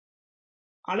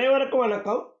அனைவருக்கும்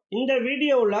வணக்கம். இந்த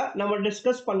வீடியோவில் நம்ம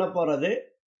டிஸ்கஸ் பண்ண போகிறது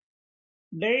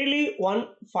டெய்லி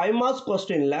 5 மார்க்ஸ்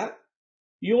கொஸ்டினில்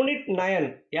யூனிட் 9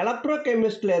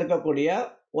 எலக்ட்ரோகெமிஸ்ட்ரியில் இருக்கக்கூடிய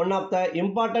one of the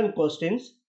important questions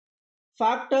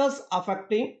factors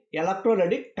affecting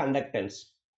electrolytic conductance.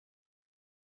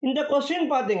 இந்த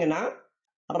கொஸ்டின் பார்த்தீங்கன்னா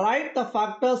right the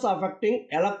factors affecting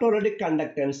electrolytic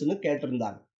கண்டக்டன்ஸ்னு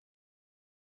கேட்டிருந்தாங்க.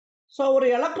 ஸோ ஒரு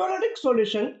எலக்ட்ரோலைட்டிக்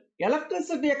சொல்யூஷன்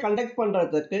எலக்ட்ரிசிட்டியை கண்டக்ட்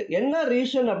பண்ணுறதுக்கு என்ன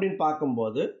ரீசன் அப்படின்னு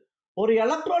பார்க்கும்போது, ஒரு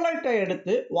எலக்ட்ரோலைட்டை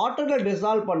எடுத்து வாட்டரில்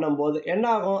டிசால்வ் பண்ணும்போது என்ன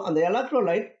ஆகும், அந்த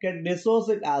electrolyte get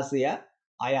டிசோசிட் as a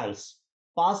ions,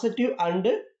 positive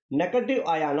and negative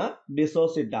அயானா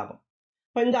டிசோசிட் ஆகும்.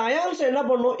 இப்போ இந்த அயான்ஸ் என்ன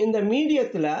பண்ணும், இந்த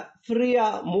மீடியத்தில்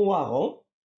ஃப்ரீயாக மூவ் ஆகும்.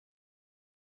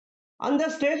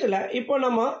 அந்த ஸ்டேஜில் இப்போ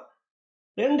நம்ம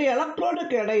ரெண்டு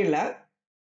எலக்ட்ரோடுக்கு இடையில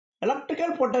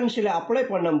எலக்ட்ரிக்கல் பொட்டன்ஷியலை அப்ளை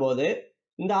பண்ணும்போது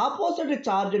இந்த ஆப்போசிட்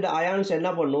சார்ஜ்டு அயான்ஸ் என்ன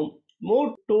பண்ணும், move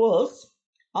towards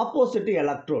opposite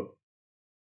electrode.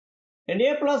 Na+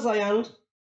 ions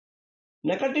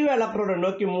negative எலக்ட்ரோடை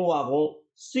நோக்கி மூவ் ஆகும்,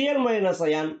 Cl-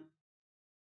 அயான்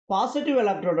பாசிட்டிவ்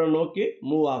எலக்ட்ரோடை நோக்கி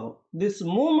மூவ் ஆகும். திஸ்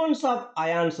மூவ்மெண்ட்ஸ் ஆஃப்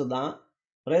அயான்ஸ் தான்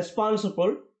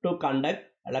ரெஸ்பான்சிபிள் டு கண்டக்ட்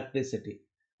எலக்ட்ரிசிட்டி.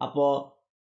 அப்போ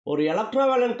ஒரு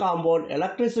எலக்ட்ரோவேலன்ட் காம்பவுண்ட்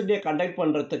எலக்ட்ரிசிட்டியை கண்டக்ட்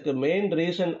பண்ணுறதுக்கு மெயின்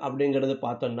ரீசன் அப்படிங்கிறது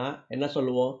பார்த்தோம்னா என்ன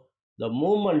சொல்லுவோம், the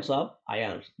movements of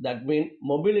ions, that mean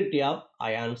mobility of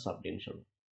ions அப்படின்னு சொல்லுவோம்.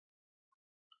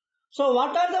 So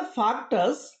what are the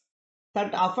factors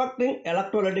that affecting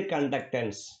electrolytic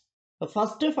conductance? The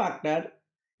first factor,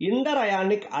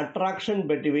 interionic attraction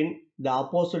between the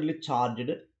oppositely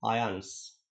charged ions.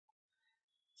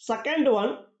 Second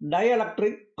one,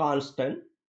 dielectric constant.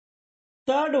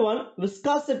 Third one,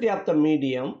 viscosity of the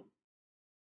medium.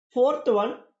 Fourth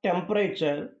one,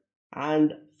 temperature. And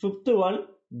fifth one,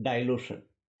 dilution.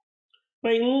 இப்போ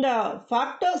இந்த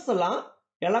factors எல்லாம்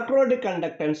electrolytic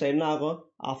conductance என்ன ஆகும்,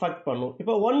 affect பண்ணும்.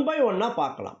 இப்போ one by ஒன்னாக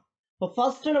பார்க்கலாம். இப்போ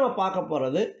ஃபர்ஸ்ட் நம்ம பார்க்க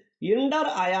போகிறது inter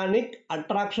ionic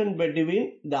attraction between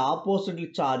the oppositely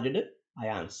charged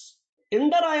ions.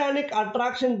 Inter ionic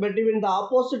attraction between the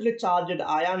oppositely charged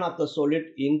ion of the solute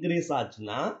increase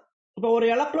ஆச்சுன்னா, இப்போ ஒரு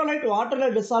எலக்ட்ரோலைட்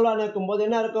வாட்டரில் டிசால்வ் ஆகிருக்கும் போது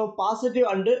என்ன இருக்கும், பாசிட்டிவ்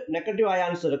அண்டு நெகட்டிவ்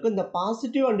அயான்ஸ் இருக்கும். இந்த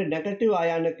பாசிட்டிவ் அண்டு நெகட்டிவ்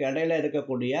அயானுக்கு இடையில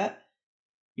இருக்கக்கூடிய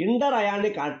இன்டர்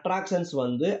அயானிக் அட்ராக்ஷன்ஸ்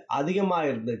வந்து அதிகமாக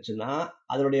இருந்துச்சுன்னா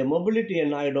அதனுடைய மொபிலிட்டி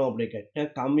என்ன ஆகிடும் அப்படி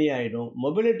கேட்டால் கம்மியாயிடும்.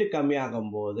 மொபிலிட்டி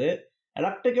கம்மியாகும் போது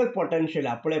எலக்ட்ரிக்கல் பொட்டன்ஷியல்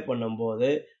அப்ளை பண்ணும்போது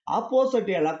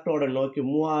ஆப்போசிட் எலக்ட்ரோட நோக்கி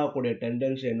மூவ் ஆகக்கூடிய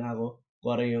டெண்டன்சி என்ன ஆகும்,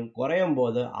 குறையும். குறையும்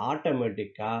போது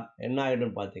ஆட்டோமேட்டிக்காக என்ன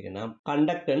ஆகிடும் பார்த்தீங்கன்னா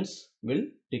conductance will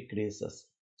decreases.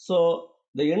 So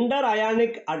the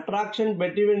inter-ionic attraction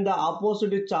between the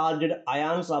opposite charged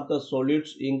ions of the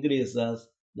solutes increases,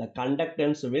 the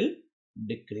conductance will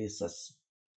decreases.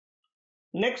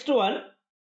 Next one,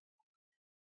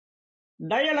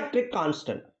 dielectric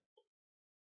constant.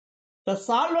 The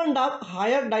solvent of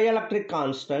higher dielectric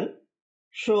constant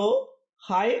show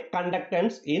high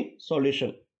conductance in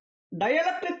solution.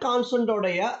 Dielectric constant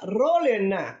உடைய role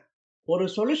என்ன, ஒரு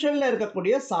சொல்யூஷன்ல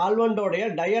இருக்கக்கூடிய சால்வெண்டோடைய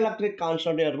dielectric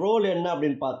constant role என்ன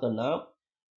அப்படின்னு பார்த்தோம்னா,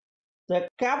 the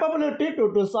capability to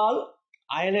dissolve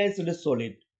ionized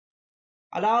solid.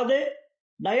 அதாவது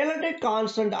dielectric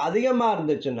constant அதிகமாக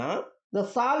இருந்துச்சுன்னா the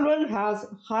solvent has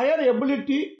higher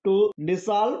ability to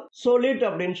dissolve solid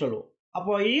அப்படின்னு சொல்லுவோம்.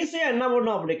 அப்போ ஈஸியாக என்ன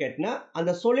பண்ணும் அப்படி கேட்டினா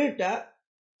அந்த சொல்யூட்டை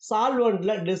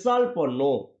சால்வெண்ட்ல டிசால்வ்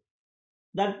பண்ணும்.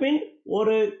 தட் மீன்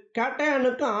ஒரு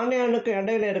கேட்டையானுக்கு ஆனையானுக்கு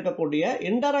இடையில இருக்கக்கூடிய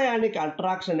இன்டர்அயானிக்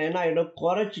அட்ராக்ஷன் என்ன ஆகிடும்,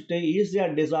 குறைச்சிட்டு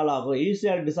ஈஸியாக டிசால்வ் ஆகும்.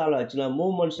 ஈஸியாக டிசால்வ் ஆச்சுன்னா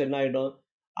மூவ்மெண்ட்ஸ் என்ன ஆகிடும்,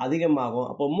 அதிகமாகும்.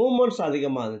 அப்போ மூவ்மெண்ட்ஸ்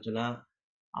அதிகமாக இருந்துச்சுன்னா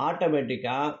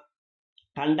ஆட்டோமேட்டிக்காக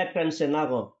கண்டக்டன்ஸ் என்ன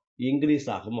ஆகும், இன்க்ரீஸ்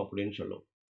ஆகும் அப்படின்னு சொல்லுவோம்.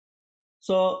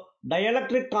 ஸோ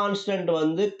டயலக்ட்ரிக் கான்ஸ்டன்ட்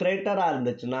வந்து கிரேட்டராக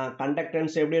இருந்துச்சுன்னா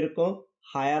கண்டக்டன்ஸ் எப்படி இருக்கும்,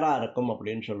 ஹையராக இருக்கும்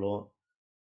அப்படின்னு சொல்லுவோம்.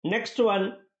 Next one,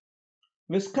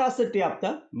 viscosity of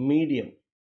the medium.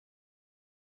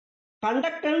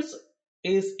 Conductance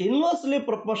is inversely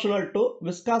proportional to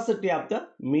viscosity of the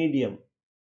medium.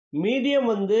 Medium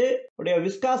வந்து உடைய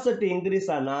viscosity increase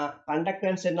ஆனா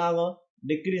conductance என்ன ஆகும்,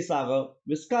 decrease ஆகும்.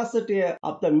 Viscosity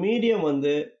of the medium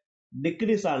வந்து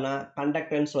decrease ஆனா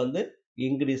conductance வந்து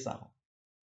increase ஆகும்.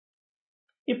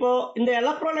 இப்போ இந்த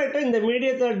எலக்ட்ரோலைட்டை இந்த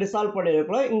மீடியத்தை டிசால்வ்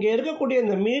பண்ணியிருக்கிறோம். இங்கே இருக்கக்கூடிய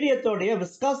இந்த மீடியத்தோடைய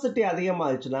விஸ்காசிட்டி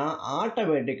அதிகமாகிடுச்சுன்னா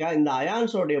ஆட்டோமேட்டிக்காக இந்த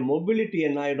அயான்ஸோடைய மொபிலிட்டி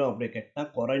என்ன ஆகிடும் அப்படி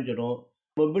கேட்டால் குறைஞ்சிடும்.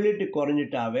 மொபிலிட்டி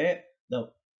குறைஞ்சிட்டாவே இந்த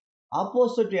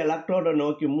ஆப்போசிட் எலக்ட்ரோடை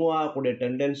நோக்கி மூவ் ஆகக்கூடிய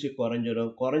டெண்டன்சி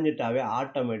குறைஞ்சிடும். குறைஞ்சிட்டாவே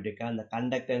ஆட்டோமேட்டிக்காக இந்த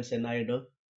கண்டக்டன்ஸ் என்ன ஆகிடும்,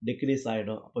 டிக்ரீஸ்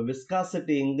ஆகிடும். அப்போ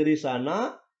விஸ்காசிட்டி இன்க்ரீஸ் ஆனால்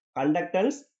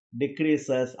கண்டக்டன்ஸ்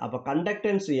டிக்ரீசஸ். அப்போ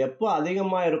கண்டக்டன்ஸ் எப்போ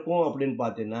அதிகமாக இருக்கும் அப்படின்னு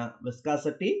பார்த்தீங்கன்னா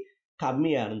விஸ்காசிட்டி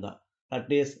கம்மியாக இருந்தால். That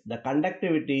is, the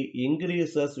conductivity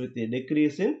increases with the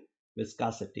decrease in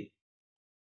viscosity.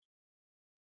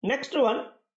 Next one,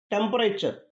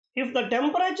 temperature. If the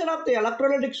temperature of the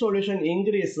electrolytic solution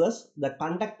increases, the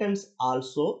conductance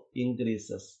also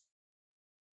increases.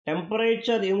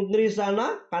 Temperature increase ஆனா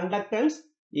conductance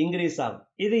increase ஆகும்.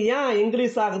 இது ஏன்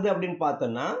increase ஆகுது அப்படின்னு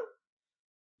பார்த்தோம்னா,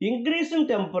 increase in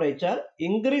temperature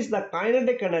increase the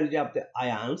kinetic energy of the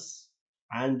ions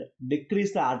and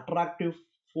decrease the attractive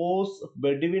force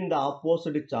between the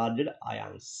opposite charged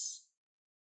ions.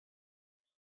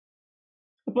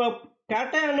 இப்போ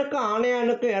கேட்டயானுக்கு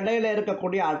ஆனையானுக்கு இடையில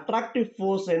இருக்கக்கூடிய அட்ராக்டிவ்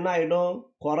ஃபோர்ஸ் என்ன ஆகிடும்,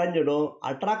 குறைஞ்சிடும்.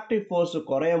 அட்ராக்டிவ் ஃபோர்ஸ்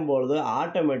குறையும் பொழுது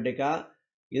ஆட்டோமேட்டிக்காக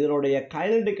இதனுடைய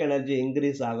கைனடிக் எனர்ஜி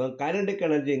இன்க்ரீஸ் ஆகும். கைனடிக்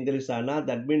எனர்ஜி இன்க்ரீஸ் ஆனால்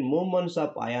that mean moments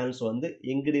of ions வந்து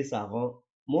இன்க்ரீஸ் ஆகும்.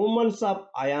 மூமெண்ட்ஸ் ஆஃப்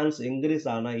அயான்ஸ் இன்க்ரீஸ்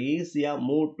ஆனால் ஈஸியாக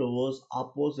move towards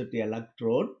opposite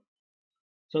electrode.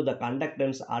 So the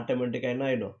conductance ஆட்டோமேட்டிக்காக என்ன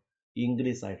ஆகிடும்,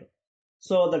 இன்க்ரீஸ் ஆகிடும்.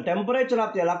 So the temperature of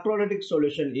the electrolytic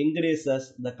solution increases,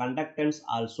 the conductance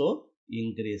also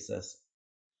increases.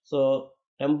 So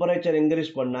temperature increase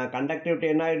பண்ணா conductivity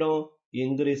என்ன ஆயிடும்,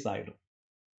 increase ஆயிடும்.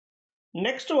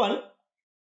 Next one,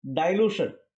 dilution.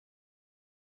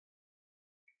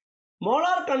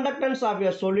 Molar conductance of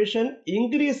a solution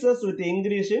increases with the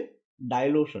increase in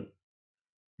dilution.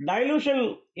 Dilution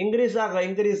increase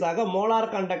ஆக molar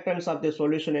conductance of the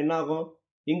solution என்ன ஆகும்,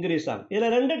 increase ஆகும்.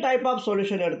 இதில் ரெண்டு டைப் ஆஃப்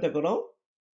சொல்யூஷன் எடுத்துக்கிறோம்,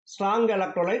 strong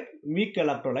electrolyte, weak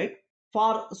electrolyte.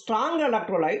 For strong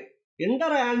electrolyte,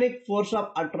 interionic force of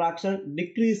attraction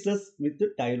decreases with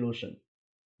dilution.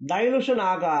 Dilution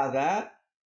ஆக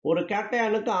ஒரு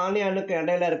கேட்டயானுக்கு ஆனியானுக்கு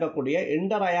இடையில இருக்கக்கூடிய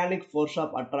interionic force of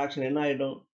attraction என்ன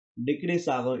ஆகிடும், டிக்ரீஸ்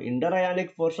ஆகும்.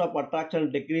 interionic force of attraction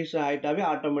degrees ஆகிட்டாவே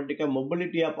ஆட்டோமேட்டிக்காக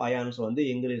mobility of ions வந்து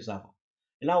இன்க்ரீஸ் ஆகும்.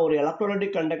 ஏன்னா ஒரு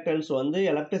எலக்ட்ரோலைட்டிக் கண்டக்டன்ஸ் வந்து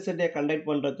எலக்ட்ரிசிட்டியை கண்டக்ட்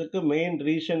பண்ணுறதுக்கு மெயின்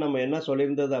ரீசன் நம்ம என்ன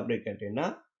சொல்லியிருந்தது அப்படின்னு கேட்டிங்கன்னா,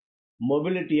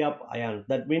 mobility of ions,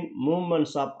 that mean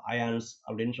movements of ions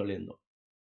அப்படின்னு சொல்லியிருந்தோம்.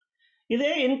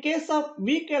 இதே in case of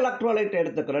weak electrolyte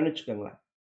எடுத்துக்கிறோன்னு வச்சுக்கோங்களேன்.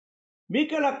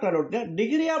 weak electrolyte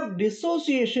degree of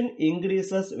dissociation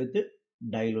increases with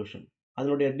dilution.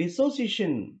 அதனுடைய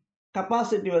dissociation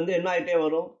capacity வந்து என்ன ஆகிட்டே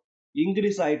வரும்,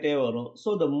 இன்க்ரீஸ் ஆகிட்டே வரும். ஸோ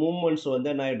the movements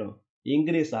வந்து என்ன ஆகிடும்,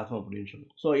 இன்க்ரீஸ் ஆகும் அப்படின்னு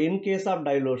சொல்லுவோம். So in case of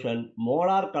dilution,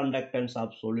 molar conductance of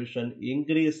solution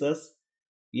increases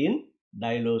in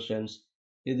dilutions.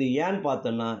 இது ஏன்னு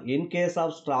பார்த்தோம்னா, in case of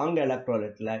strong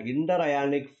electrolyte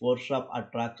interionic force of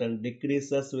attraction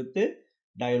decreases with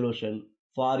dilution.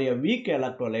 For a weak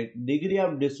electrolyte, degree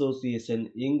of dissociation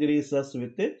increases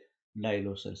with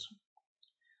dilutions.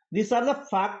 These are the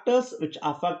factors which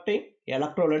affecting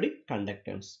electrolytic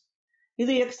conductance.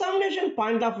 இது examination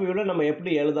point of வியூவில் நம்ம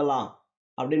எப்படி எழுதலாம்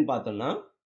அப்படின்னு பார்த்தோம்னா,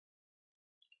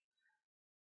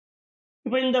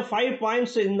 இப்போ இந்த 5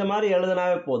 points இந்த மாதிரி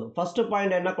எழுதினாவே போதும். ஃபர்ஸ்ட்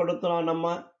பாயிண்ட் என்ன கொடுத்தோம்,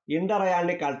 நம்ம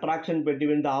இன்டர்அயானிக் attraction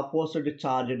between the opposite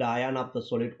charged ion of the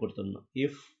solid கொடுத்துருந்தோம்.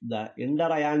 If the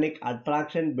இன்டர்அயானிக்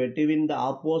attraction between the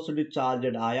opposite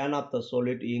charged ion of the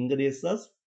solid increases,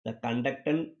 the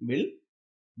conductance will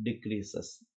decreases.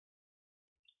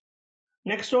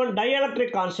 Next one,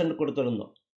 dielectric constant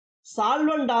கொடுத்துருந்தோம்.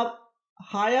 Solvent of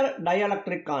higher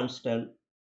dielectric constant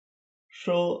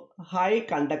show high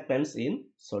conductance in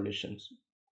solutions.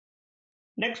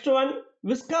 Next one,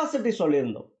 viscosity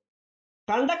சொல்லியிருந்தோம்.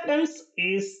 Conductance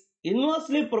is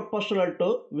inversely proportional to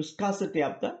viscosity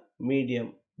of the medium.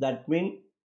 That means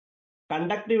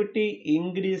conductivity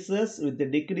increases with the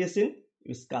decrease in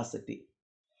viscosity.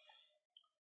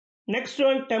 Next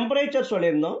one, temperature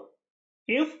சொல்லியிருந்தோம்.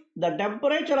 If the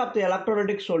temperature of the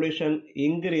electrolytic solution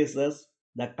increases,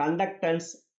 the conductance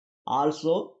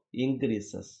also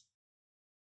increases.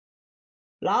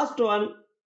 Last one,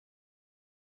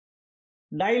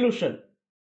 dilution.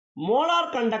 Molar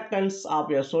conductance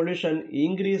of a solution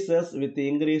increases with the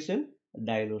increase in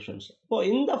dilutions. இப்போ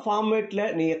இந்த ஃபார்மேட்ல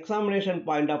நீ examination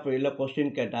point of வியூல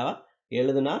question கேட்டா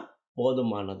எழுதுனா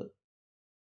போதுமானது.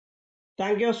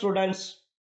 Thank you students.